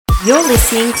You're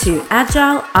listening to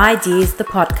Agile Ideas, the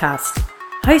podcast,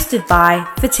 hosted by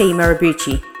Fatima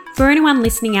Abuchi. For anyone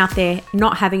listening out there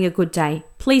not having a good day,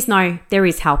 please know there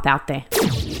is help out there.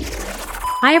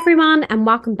 Hi everyone, and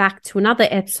welcome back to another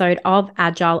episode of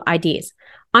Agile Ideas.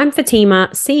 I'm Fatima,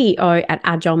 CEO at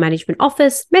Agile Management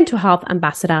Office, Mental Health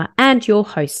Ambassador, and your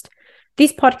host.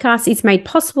 This podcast is made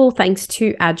possible thanks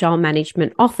to Agile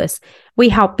Management Office. We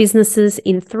help businesses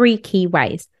in three key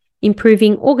ways: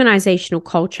 improving organizational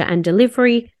culture and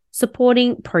delivery,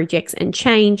 supporting projects and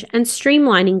change, and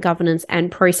streamlining governance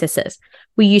and processes.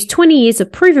 We use 20 years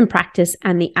of proven practice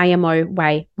and the AMO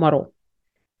Way model.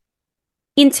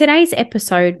 In today's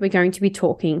episode, we're going to be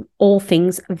talking all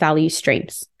things value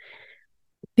streams.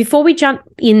 Before we jump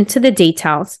into the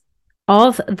details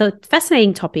of the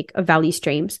fascinating topic of value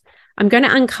streams, I'm going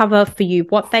to uncover for you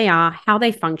what they are, how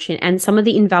they function, and some of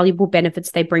the invaluable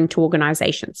benefits they bring to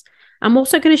organizations. I'm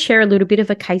also going to share a little bit of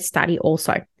a case study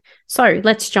also. So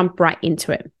let's jump right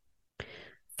into it.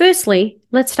 Firstly,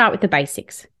 let's start with the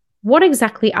basics. What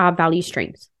exactly are value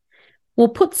streams? Well,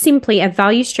 put simply, a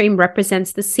value stream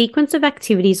represents the sequence of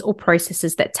activities or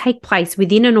processes that take place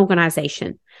within an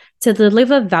organization to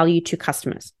deliver value to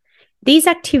customers. These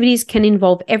activities can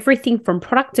involve everything from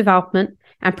product development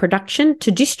and production to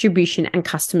distribution and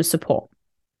customer support.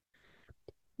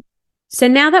 So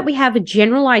now that we have a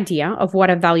general idea of what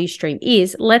a value stream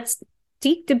is, let's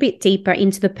dig a bit deeper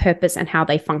into the purpose and how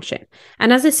they function.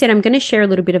 And as I said, I'm going to share a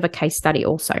little bit of a case study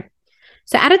also.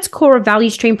 So at its core, a value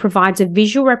stream provides a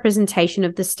visual representation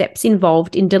of the steps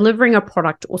involved in delivering a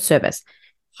product or service,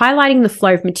 highlighting the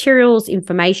flow of materials,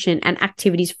 information, and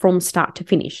activities from start to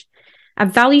finish. A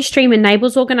value stream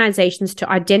enables organizations to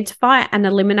identify and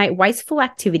eliminate wasteful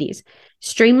activities,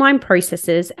 streamline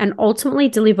processes, and ultimately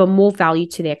deliver more value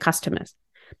to their customers.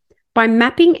 By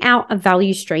mapping out a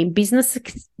value stream,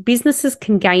 businesses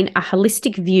can gain a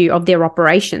holistic view of their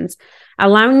operations,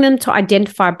 allowing them to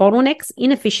identify bottlenecks,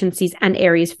 inefficiencies, and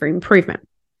areas for improvement.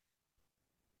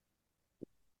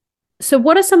 So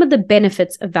what are some of the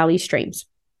benefits of value streams?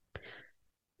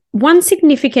 One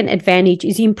significant advantage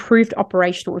is improved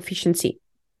operational efficiency.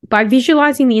 By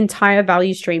visualizing the entire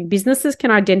value stream, businesses can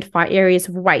identify areas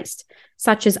of waste,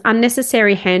 such as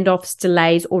unnecessary handoffs,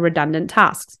 delays, or redundant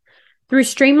tasks. Through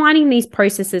streamlining these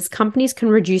processes, companies can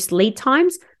reduce lead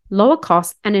times, lower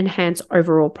costs, and enhance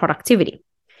overall productivity.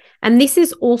 And this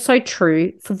is also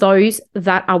true for those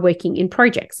that are working in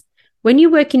projects. When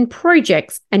you work in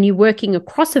projects and you're working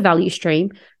across a value stream,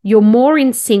 you're more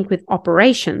in sync with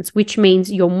operations, which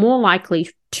means you're more likely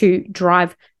to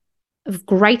drive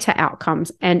greater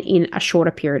outcomes and in a shorter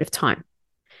period of time.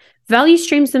 Value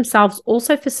streams themselves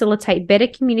also facilitate better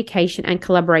communication and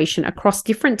collaboration across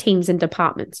different teams and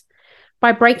departments.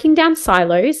 By breaking down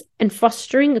silos and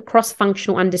fostering a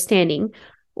cross-functional understanding,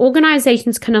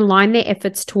 organizations can align their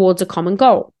efforts towards a common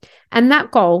goal, and that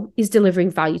goal is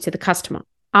delivering value to the customer.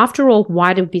 After all,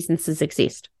 why do businesses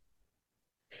exist?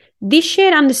 This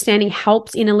shared understanding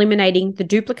helps in eliminating the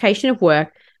duplication of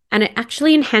work, and it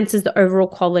actually enhances the overall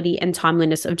quality and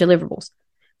timeliness of deliverables.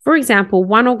 For example,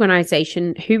 one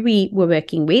organization who we were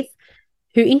working with,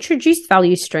 who introduced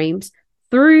value streams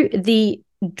through the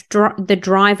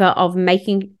driver of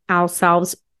making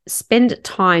ourselves spend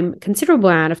time, considerable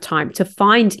amount of time, to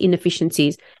find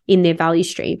inefficiencies in their value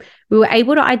stream, we were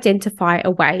able to identify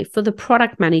a way for the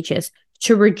product managers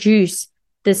to reduce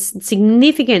this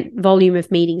significant volume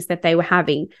of meetings that they were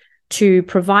having to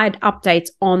provide updates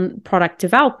on product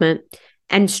development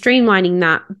and streamlining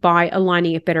that by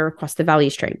aligning it better across the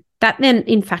value stream. That then,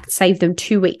 in fact, saved them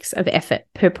 2 weeks of effort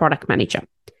per product manager.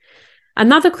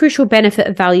 Another crucial benefit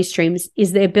of value streams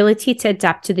is the ability to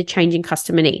adapt to the changing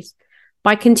customer needs.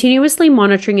 By continuously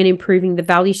monitoring and improving the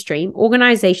value stream,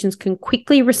 organizations can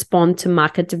quickly respond to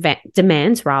market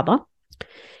demands.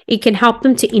 It can help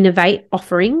them to innovate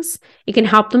offerings. It can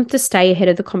help them to stay ahead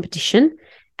of the competition.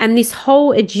 And this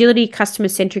whole agility,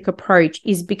 customer-centric approach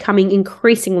is becoming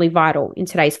increasingly vital in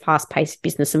today's fast-paced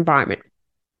business environment.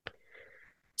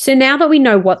 So now that we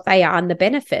know what they are and the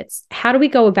benefits, how do we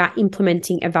go about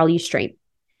implementing a value stream?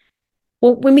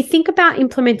 Well, when we think about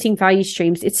implementing value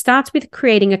streams, it starts with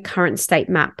creating a current state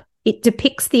map. It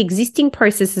depicts the existing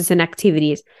processes and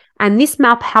activities, and this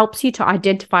map helps you to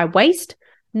identify waste,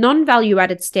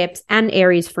 non-value-added steps, and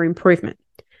areas for improvement.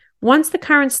 Once the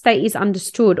current state is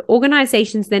understood,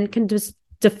 organizations then can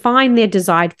define their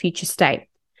desired future state,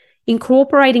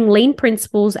 incorporating lean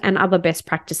principles and other best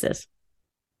practices.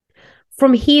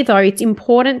 From here, though, it's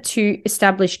important to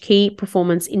establish key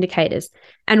performance indicators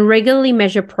and regularly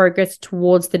measure progress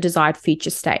towards the desired future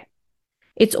state.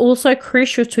 It's also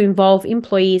crucial to involve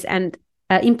employees and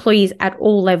employees at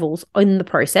all levels in the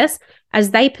process,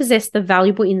 as they possess the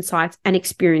valuable insights and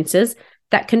experiences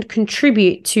that can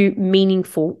contribute to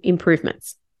meaningful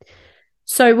improvements.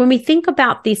 So when we think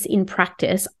about this in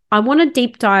practice, I want to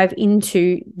deep dive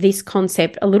into this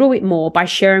concept a little bit more by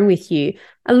sharing with you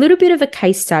a little bit of a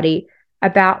case study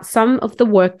about some of the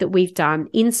work that we've done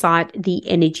inside the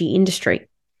energy industry,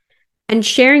 and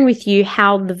sharing with you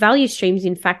how the value streams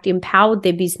in fact empowered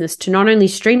their business to not only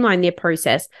streamline their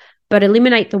process, but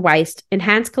eliminate the waste,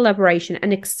 enhance collaboration,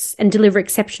 and deliver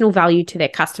exceptional value to their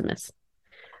customers.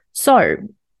 So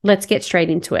let's get straight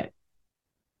into it.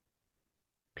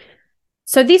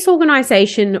 So this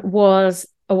organization was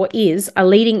or is a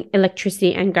leading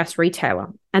electricity and gas retailer,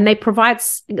 and they provide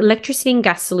electricity and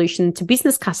gas solutions to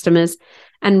business customers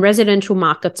and residential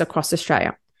markets across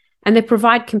Australia. And they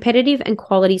provide competitive and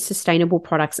quality sustainable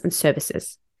products and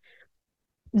services.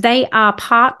 They are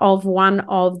part of one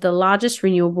of the largest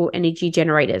renewable energy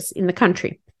generators in the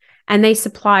country, and they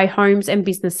supply homes and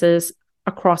businesses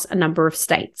across a number of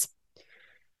states.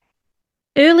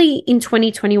 Early in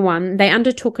 2021, they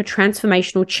undertook a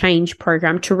transformational change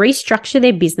program to restructure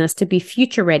their business to be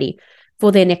future ready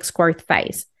for their next growth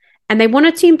phase. And they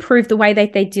wanted to improve the way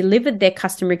that they delivered their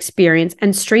customer experience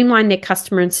and streamline their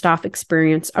customer and staff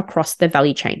experience across the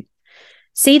value chain.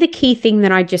 See the key thing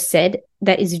that I just said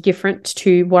that is different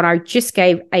to what I just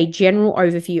gave a general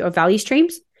overview of value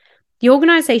streams? The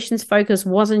organization's focus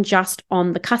wasn't just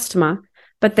on the customer,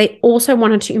 but they also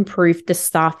wanted to improve the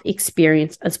staff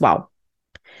experience as well.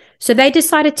 So they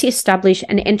decided to establish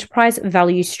an enterprise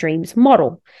value streams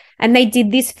model, and they did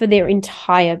this for their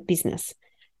entire business.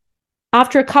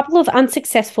 After a couple of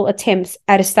unsuccessful attempts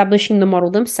at establishing the model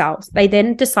themselves, they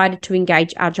then decided to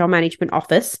engage Agile Management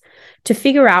Office to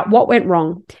figure out what went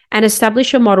wrong and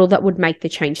establish a model that would make the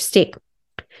change stick.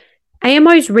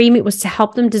 AMO's remit was to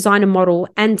help them design a model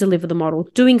and deliver the model,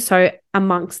 doing so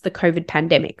amongst the COVID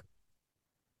pandemic.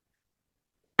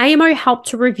 AMO helped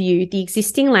to review the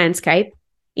existing landscape,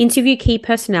 interview key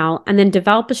personnel, and then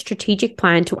develop a strategic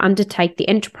plan to undertake the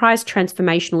enterprise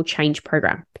transformational change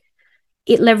program.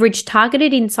 It leveraged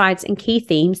targeted insights and key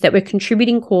themes that were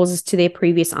contributing causes to their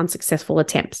previous unsuccessful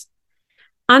attempts.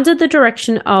 Under the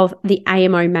direction of the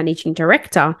AMO Managing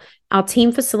Director, our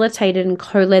team facilitated and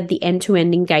co-led the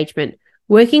end-to-end engagement,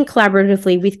 working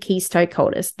collaboratively with key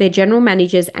stakeholders, their general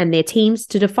managers and their teams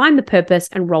to define the purpose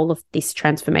and role of this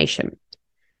transformation.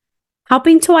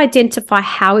 Helping to identify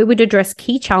how it would address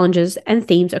key challenges and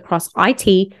themes across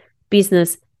IT,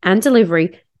 business, and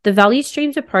delivery, the value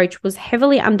streams approach was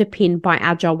heavily underpinned by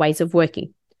agile ways of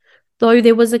working. Though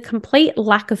there was a complete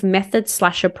lack of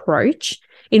method/approach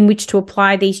in which to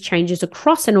apply these changes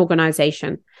across an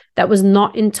organization that was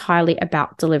not entirely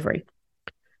about delivery.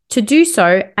 To do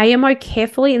so, AMO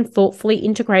carefully and thoughtfully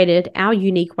integrated our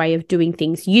unique way of doing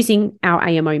things using our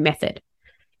AMO method.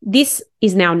 This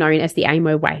is now known as the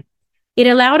AMO way. It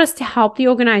allowed us to help the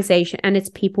organization and its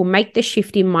people make the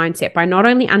shift in mindset by not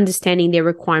only understanding their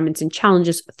requirements and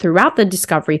challenges throughout the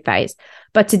discovery phase,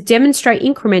 but to demonstrate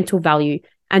incremental value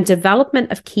and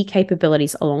development of key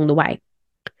capabilities along the way.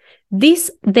 This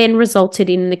then resulted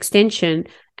in an extension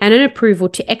and an approval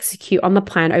to execute on the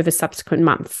plan over subsequent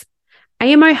months.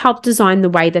 AMO helped design the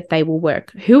way that they will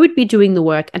work, who would be doing the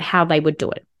work, and how they would do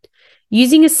it.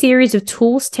 Using a series of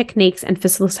tools, techniques, and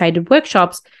facilitated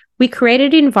workshops, we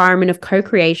created an environment of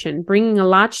co-creation, bringing a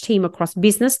large team across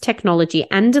business, technology,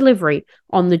 and delivery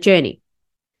on the journey.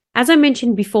 As I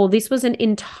mentioned before, this was an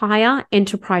entire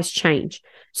enterprise change,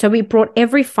 so we brought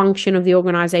every function of the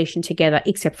organization together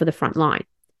except for the front line.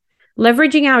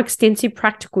 Leveraging our extensive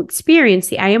practical experience,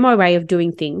 the AMO way of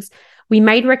doing things, we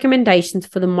made recommendations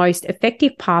for the most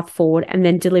effective path forward and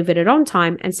then delivered it on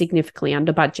time and significantly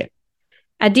under budget.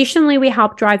 Additionally, we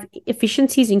helped drive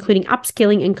efficiencies, including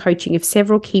upskilling and coaching of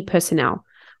several key personnel,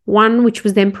 one which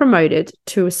was then promoted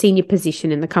to a senior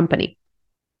position in the company.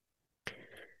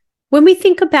 When we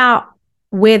think about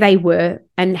where they were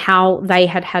and how they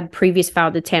had previous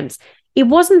failed attempts, it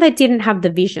wasn't they didn't have the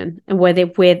vision and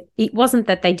it wasn't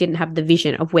that they didn't have the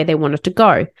vision of where they wanted to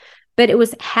go, but it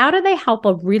was how do they help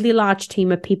a really large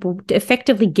team of people to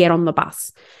effectively get on the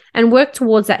bus and work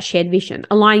towards that shared vision,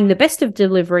 aligning the best of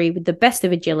delivery with the best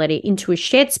of agility into a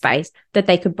shared space that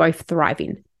they could both thrive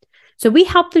in. So we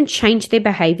helped them change their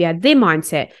behavior, their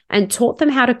mindset, and taught them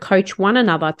how to coach one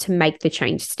another to make the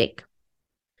change stick.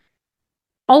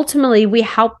 Ultimately, we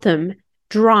helped them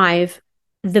drive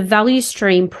the value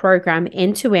stream program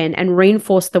end to end and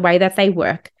reinforce the way that they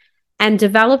work, and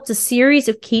developed a series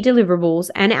of key deliverables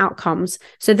and outcomes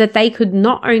so that they could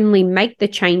not only make the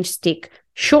change stick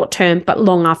short term, but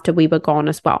long after we were gone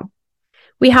as well.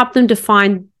 We helped them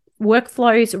define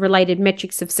workflows, related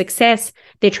metrics of success,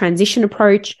 their transition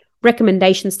approach,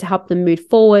 recommendations to help them move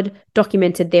forward,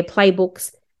 documented their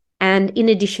playbooks, and in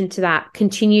addition to that,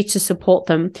 continued to support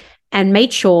them and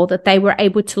made sure that they were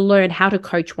able to learn how to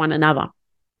coach one another.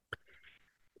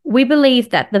 We believe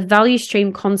that the value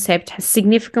stream concept has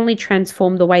significantly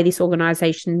transformed the way this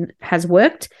organization has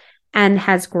worked and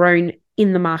has grown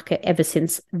in the market ever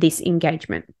since this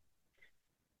engagement.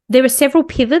 There were several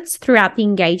pivots throughout the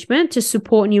engagement to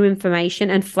support new information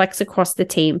and flex across the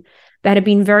team that have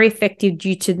been very effective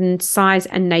due to the size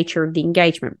and nature of the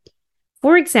engagement.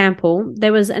 For example,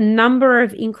 there was a number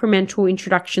of incremental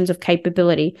introductions of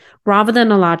capability rather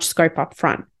than a large scope up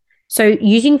front. So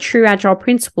using true agile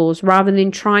principles rather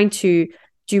than trying to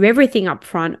do everything up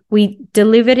front, we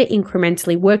delivered it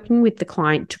incrementally, working with the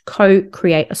client to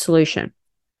co-create a solution.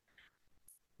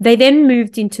 They then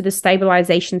moved into the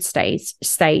stabilization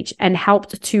stage and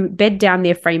helped to bed down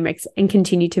their frameworks and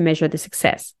continue to measure the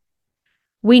success.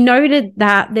 We noted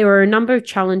that there were a number of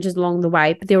challenges along the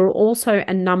way, but there were also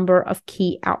a number of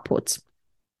key outputs.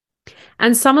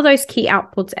 And some of those key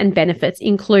outputs and benefits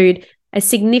include a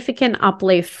significant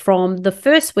uplift from the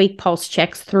first week pulse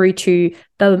checks through to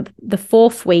the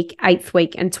 4th week, 8th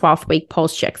week, and 12th week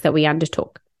pulse checks that we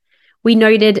undertook. We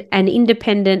noted an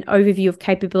independent overview of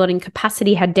capability and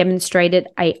capacity had demonstrated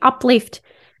a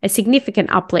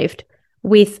significant uplift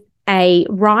with a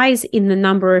rise in the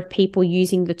number of people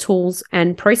using the tools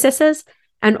and processes,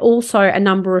 and also a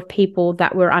number of people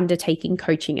that were undertaking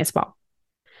coaching as well.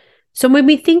 So when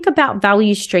we think about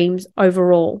value streams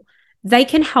overall, they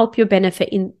can help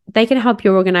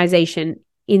your organization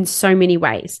in so many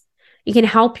ways. It can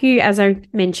help you, as I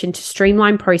mentioned, to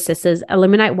streamline processes,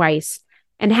 eliminate waste,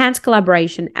 enhance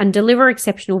collaboration, and deliver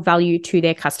exceptional value to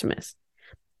their customers.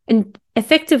 And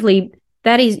effectively,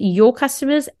 that is your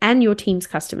customers and your team's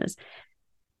customers.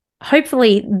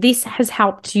 Hopefully, this has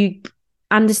helped you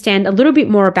understand a little bit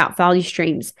more about value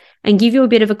streams and give you a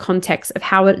bit of a context of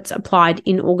how it's applied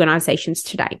in organizations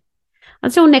today.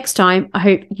 Until next time, I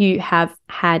hope you have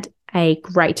had a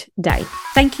great day.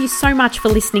 Thank you so much for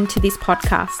listening to this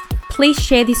podcast. Please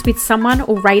share this with someone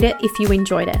or rate it if you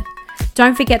enjoyed it.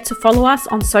 Don't forget to follow us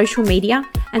on social media,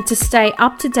 and to stay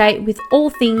up to date with all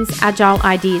things Agile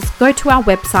Ideas, go to our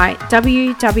website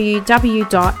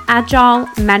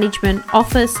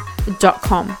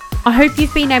www.agilemanagementoffice.com. I hope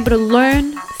you've been able to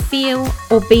learn, feel,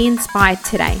 or be inspired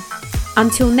today.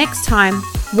 Until next time,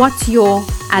 what's your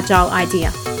Agile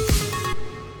idea?